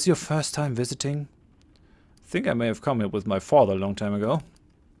 Is this your first time visiting? I think I may have come here with my father a long time ago.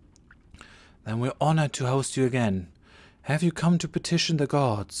 Then we're honored to host you again. Have you come to petition the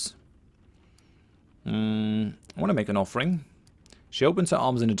gods? I want to make an offering. She opens her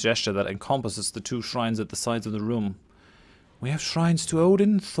arms in a gesture that encompasses the 2 shrines at the sides of the room. We have shrines to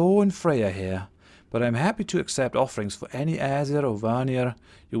Odin, Thor, and Freya here, but I am happy to accept offerings for any Aesir or Vanir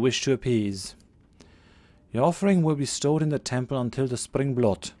you wish to appease. Your offering will be stored in the temple until the spring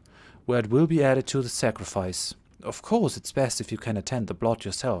blot, where it will be added to the sacrifice. Of course, it's best if you can attend the blot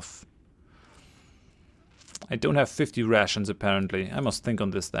yourself. I don't have 50 rations, apparently. I must think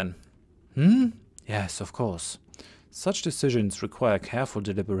on this then. Yes, of course. Such decisions require careful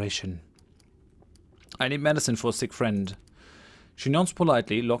deliberation. I need medicine for a sick friend. She nods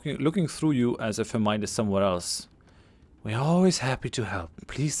politely, looking through you as if her mind is somewhere else. We are always happy to help.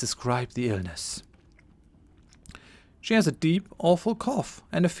 Please describe the illness. She has a deep, awful cough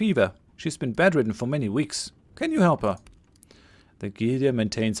and a fever. She's been bedridden for many weeks. Can you help her? The Gidia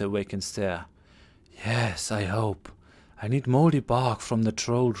maintains a vacant stare. Yes, I hope. I need moldy bark from the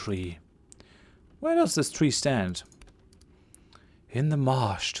troll tree. Where does this tree stand? In the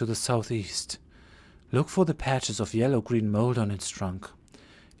marsh to the southeast. Look for the patches of yellow-green mold on its trunk.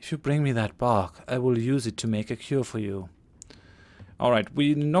 If you bring me that bark, I will use it to make a cure for you. Alright,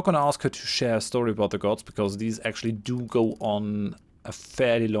 we're not going to ask her to share a story about the gods, because these actually do go on a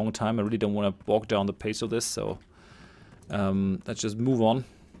fairly long time. I really don't want to bog down the pace of this, so let's just move on.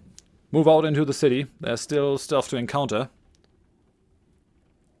 Move out into the city. There's still stuff to encounter.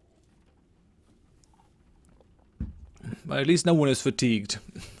 But at least no one is fatigued.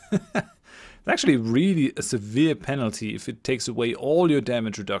 It's actually really a severe penalty if it takes away all your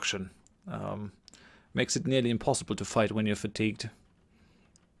damage reduction. Makes it nearly impossible to fight when you're fatigued.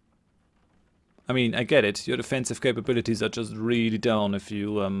 I mean, I get it. Your defensive capabilities are just really down if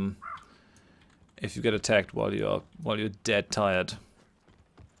you get attacked while you're dead tired.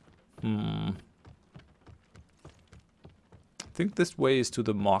 I think this way is to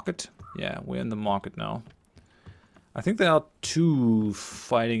the market. Yeah, we're in the market now. I think there are 2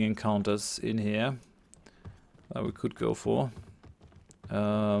 fighting encounters in here that we could go for.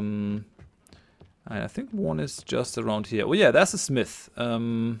 And I think one is just around here. Oh yeah, that's a smith. We're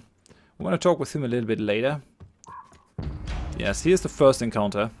going to talk with him a little bit later. Yes, here's the first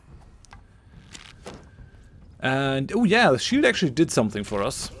encounter. And oh yeah, the shield actually did something for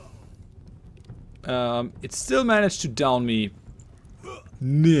us. It still managed to down me.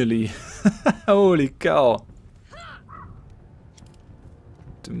 Nearly. Holy cow.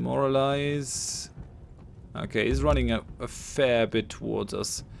 Demoralize. Okay, he's running a fair bit towards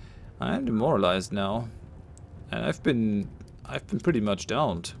us. I am demoralized now. And I've been pretty much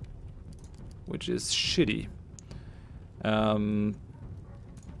downed. Which is shitty.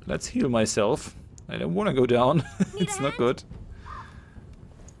 Let's heal myself. I don't want to go down. It's not good.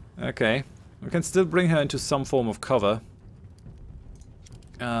 Okay. We can still bring her into some form of cover.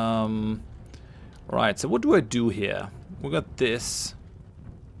 Right, so what do I do here? We got this.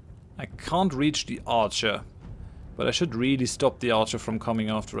 I can't reach the archer. But I should really stop the archer from coming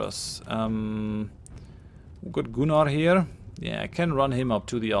after us. We've got Gunnar here. Yeah, I can run him up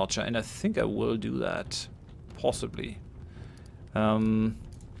to the archer, and I think I will do that. Possibly.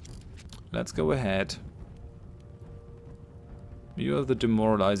 Let's go ahead. You're the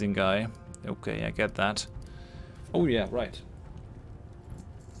demoralizing guy. Okay, I get that. Oh yeah, right.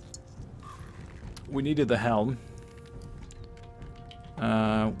 We needed the helm.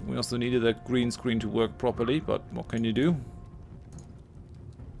 We also needed a green screen to work properly, but what can you do?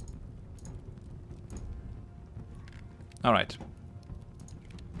 Alright.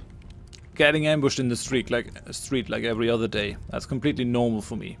 Getting ambushed in the street like every other day. That's completely normal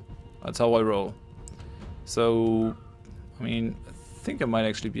for me. That's how I roll. So, I mean, I think I might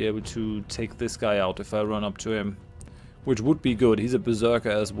actually be able to take this guy out if I run up to him. Which would be good. He's a berserker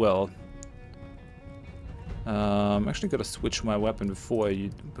as well. I'm actually gonna switch my weapon before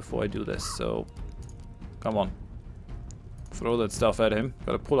I do this, so come on. Throw that stuff at him.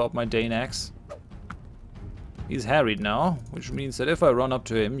 Gotta pull out my Dane axe. He's harried now, which means that if I run up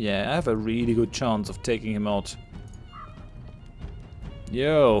to him, yeah, I have a really good chance of taking him out.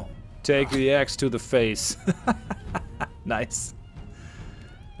 Yo, take the axe to the face. Nice.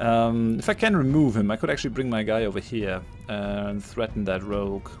 If I can remove him, I could actually bring my guy over here and threaten that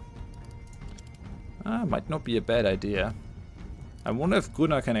rogue. Might not be a bad idea. I wonder if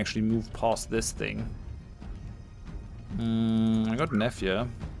Gunnar can actually move past this thing. I got Nefja.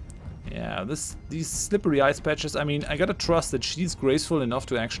 Yeah, these slippery ice patches, I mean, I gotta trust that she's graceful enough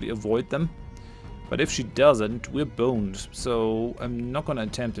to actually avoid them. But if she doesn't, we're boned. So I'm not gonna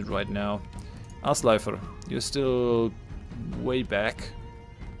attempt it right now. Asleifer, you're still way back.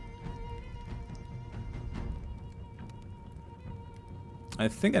 I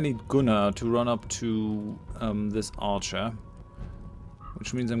think I need Gunnar to run up to this archer.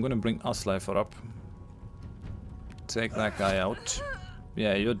 Which means I'm gonna bring Asleifer up. Take that guy out.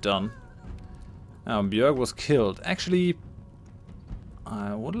 Yeah, you're done. Björk was killed. Actually,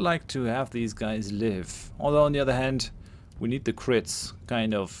 I would like to have these guys live. Although on the other hand, we need the crits,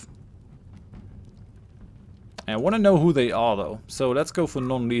 kind of. I want to know who they are though. So let's go for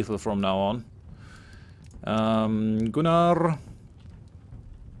non-lethal from now on. Gunnar.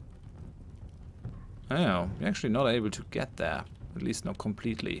 Oh, we're actually not able to get there. At least not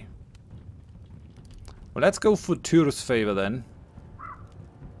completely. Well, let's go for Tyr's favor then.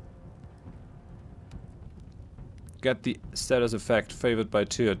 Get the status effect favored by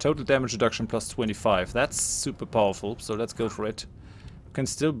Tyr. Total damage reduction plus 25. That's super powerful, so let's go for it. We can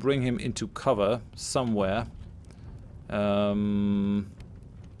still bring him into cover somewhere. I mean,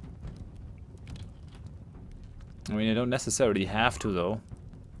 I don't necessarily have to though.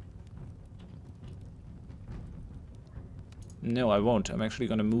 No, I won't. I'm actually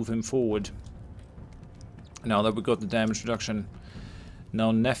going to move him forward. Now that we got the damage reduction.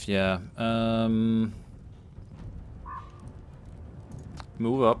 Now Nefja.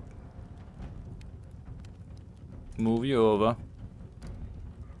 Move up. Move you over.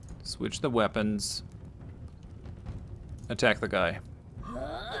 Switch the weapons. Attack the guy.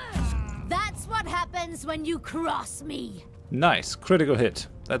 That's what happens when you cross me. Nice. Critical hit.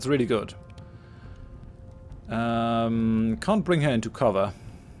 That's really good. Can't bring her into cover.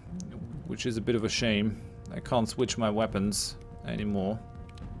 which is a bit of a shame. I can't switch my weapons anymore.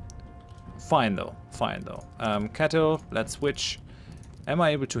 Fine though, fine though. Cattle, let's switch. Am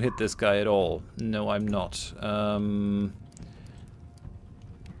I able to hit this guy at all? No, I'm not.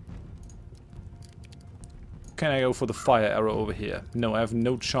 Can I go for the fire arrow over here? No, I have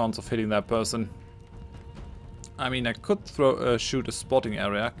no chance of hitting that person. I mean, I could shoot a spotting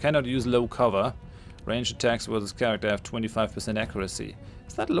area. Cannot use low cover. Range attacks versus character have 25% accuracy.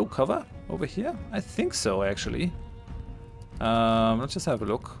 Is that low cover over here? I think so, actually. Let's just have a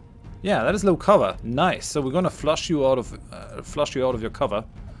look. Yeah, that is low cover. Nice. So we're gonna flush you out of your cover.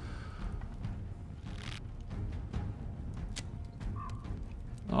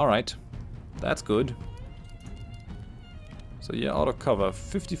 All right, that's good. So yeah, out of cover,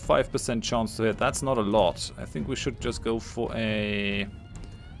 55% chance to hit. That's not a lot. I think we should just go for an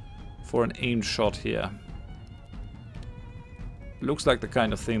aim shot here. Looks like the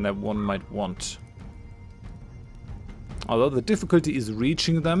kind of thing that one might want. Although the difficulty is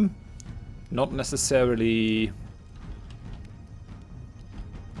reaching them, not necessarily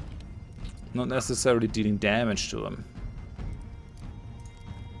dealing damage to them.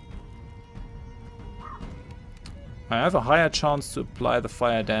 I have a higher chance to apply the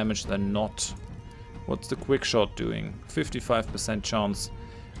fire damage than not. What's the quick shot doing? 55% chance.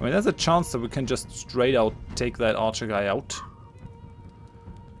 I mean, there's a chance that we can just straight out take that archer guy out.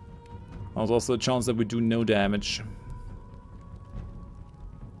 There's also a chance that we do no damage.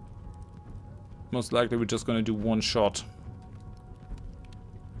 Most likely we're just gonna do one shot.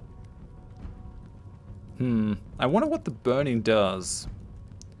 I wonder what the burning does.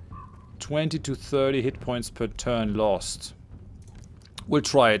 20 to 30 hit points per turn lost. We'll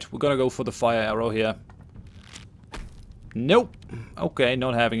try it. We're gonna go for the fire arrow here. Nope. Okay,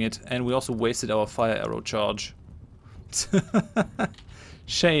 not having it. And we also wasted our fire arrow charge.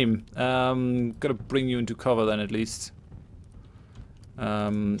 Shame. Gotta bring you into cover then at least.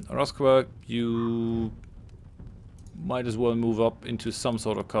 Rosquer, you might as well move up into some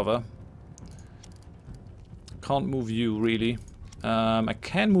sort of cover. Can't move you really. I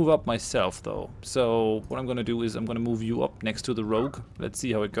can move up myself though. So what I'm gonna do is I'm gonna move you up next to the rogue. Let's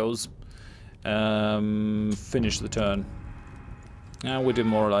see how it goes. Finish the turn. We're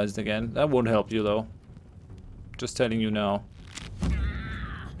demoralized again. That won't help you though. Just telling you now.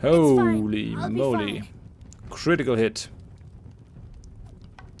 Holy moly. Critical hit.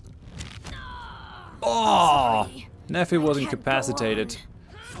 Oh! Neffy was incapacitated.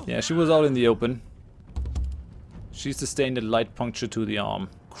 Yeah, she was out in the open. She sustained a light puncture to the arm.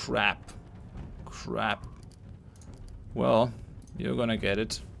 Crap. Crap. Well, you're gonna get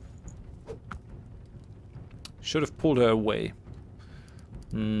it. Should have pulled her away.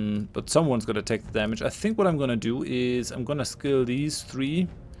 But someone's gonna take the damage. I think what I'm gonna do is I'm gonna skill these three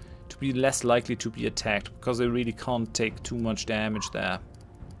to be less likely to be attacked, because they really can't take too much damage there.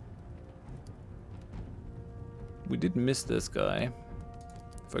 We did miss this guy.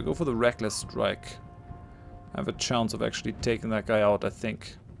 If I go for the reckless strike, I have a chance of actually taking that guy out, I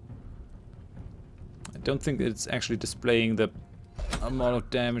think. I don't think it's actually displaying the amount of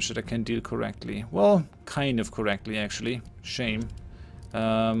damage that I can deal correctly. Well, kind of correctly, actually. Shame.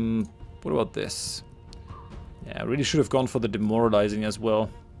 What about this? Yeah, I really should have gone for the demoralizing as well.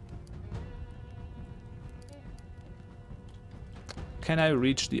 Can I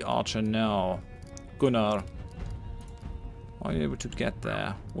reach the archer now? Gunnar. Are you able to get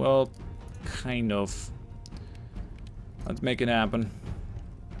there? Well, kind of. Let's make it happen.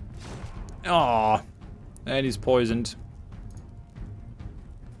 Ah, and he's poisoned.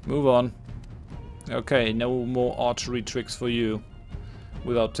 Move on. Okay, no more archery tricks for you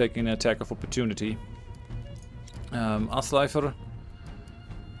without taking an attack of opportunity. Asleifer.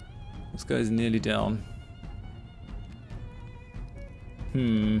 This guy is nearly down.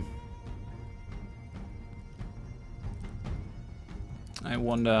 I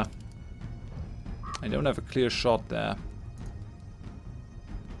wonder. I don't have a clear shot there.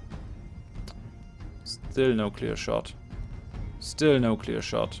 Still no clear shot. Still no clear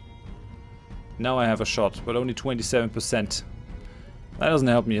shot. Now I have a shot, but only 27%. That doesn't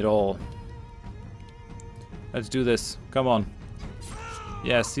help me at all. Let's do this. Come on.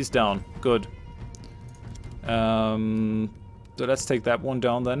 Yes, he's down. Good. So let's take that one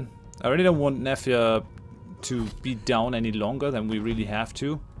down then. I really don't want Nefia to be down any longer than we really have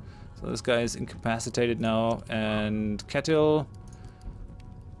to. So this guy is incapacitated now, and Ketil.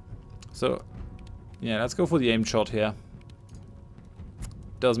 So yeah, let's go for the aim shot here.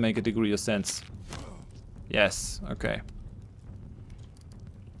 Does make a degree of sense. Yes, okay.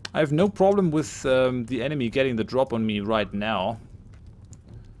 I have no problem with the enemy getting the drop on me right now.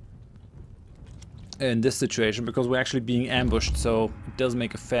 in this situation, because we're actually being ambushed, so it does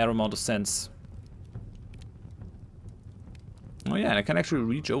make a fair amount of sense. Oh yeah, and I can actually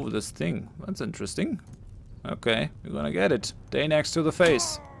reach over this thing. That's interesting. Okay, we're gonna get it. Day next to the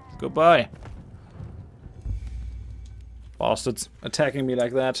face. Goodbye. Bastards attacking me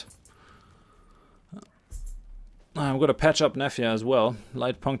like that. I'm gonna patch up Nefia as well.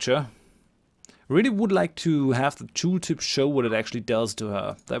 Light puncture. Really would like to have the tooltip show what it actually does to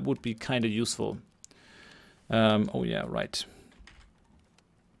her. That would be kind of useful. Oh yeah, right.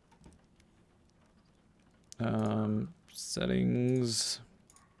 Settings.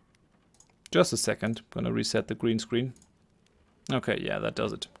 Just a second. Gonna reset the green screen. Okay, yeah, that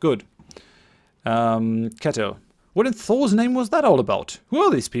does it. Good. Keto. What in Thor's name was that all about? Who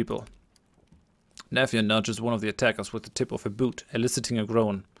are these people? Nefia nudges one of the attackers with the tip of her boot, eliciting a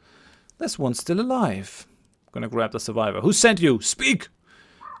groan. This one's still alive. Gonna grab the survivor. Who sent you? Speak!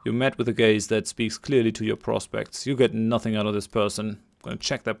 You're met with a gaze that speaks clearly to your prospects. You get nothing out of this person. Gonna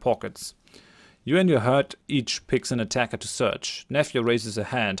check their pockets. You and your herd each picks an attacker to search. Nefia raises a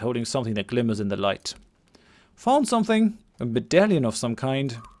hand, holding something that glimmers in the light. Found something? A medallion of some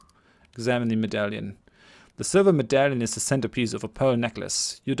kind. Examine the medallion. The silver medallion is the centerpiece of a pearl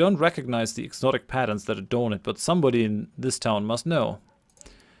necklace. You don't recognize the exotic patterns that adorn it, but somebody in this town must know.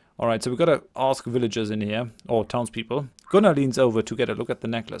 Alright, so we gotta ask villagers in here, or townspeople. Gunnar leans over to get a look at the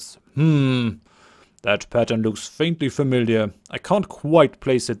necklace. That pattern looks faintly familiar. I can't quite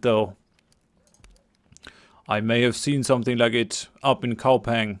place it though. I may have seen something like it up in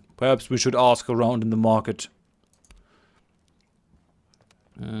Kaupang. Perhaps we should ask around in the market.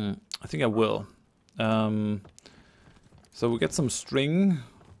 I think I will. So we get some string,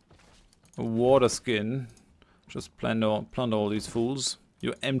 a water skin. Just plunder all these fools.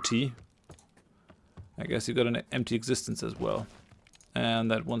 You're empty. I guess you got an empty existence as well,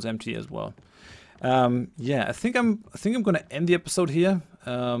 and that one's empty as well. Yeah, I think I'm gonna end the episode here.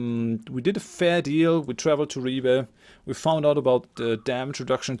 We did a fair deal. We traveled to Ribe. We found out about the damage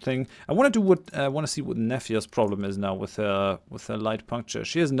reduction thing. I want to see what Nefia's problem is now with her light puncture.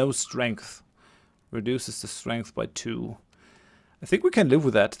 She has no strength. Reduces the strength by 2. I think we can live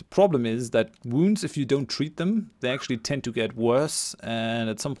with that. The problem is that wounds, if you don't treat them, they actually tend to get worse, and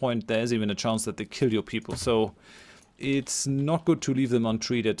at some point there's even a chance that they kill your people. So it's not good to leave them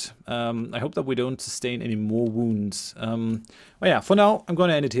untreated. I hope that we don't sustain any more wounds. Well, yeah, for now, I'm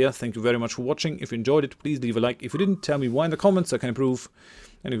going to end it here. Thank you very much for watching. If you enjoyed it, please leave a like. If you didn't, tell me why in the comments so I can improve.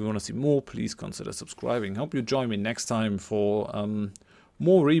 And if you want to see more, please consider subscribing. Hope you join me next time for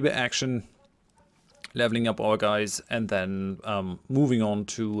more Ribe action, leveling up our guys, and then moving on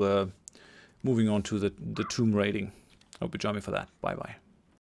to the tomb raiding. Hope you join me for that. Bye bye.